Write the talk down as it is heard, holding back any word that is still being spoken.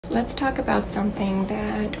Let's talk about something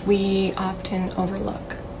that we often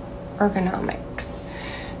overlook, ergonomics.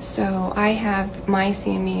 So I have my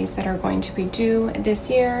CMEs that are going to be due this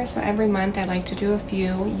year. So every month I like to do a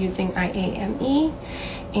few using AME.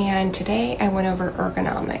 And today I went over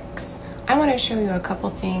ergonomics. I want to show you a couple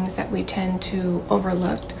things that we tend to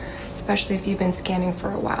overlook, especially if you've been scanning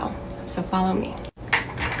for a while. So follow me.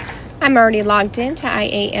 I'm already logged into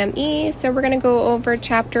AME, so we're going to go over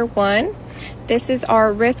chapter 1. This is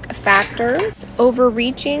our risk factors.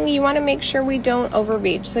 Overreaching, you want to make sure we don't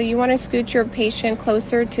overreach. So you want to scoot your patient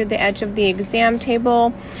closer to the edge of the exam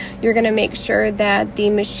table. You're going to make sure that the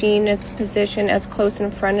machine is positioned as close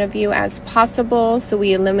in front of you as possible, so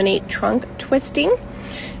we eliminate trunk twisting.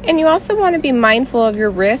 And you also want to be mindful of your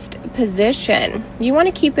wrist position. You want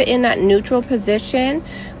to keep it in that neutral position,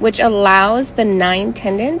 which allows the 9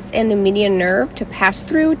 tendons and the median nerve to pass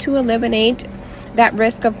through to eliminate that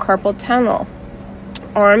risk of carpal tunnel.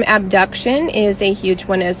 Arm abduction is a huge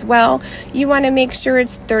one as well. You want to make sure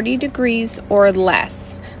it's 30 degrees or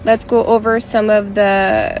less. Let's go over some of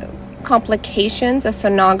the complications a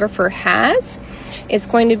sonographer has. It's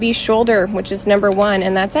going to be shoulder, which is number 1,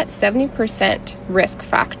 and that's at 70% risk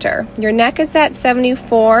factor. Your neck is at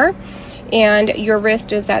 74, and your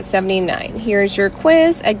wrist is at 79. Here's your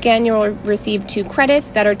quiz. Again, you'll receive 2 credits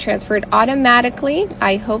that are transferred automatically.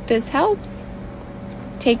 I hope this helps.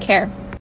 Take care.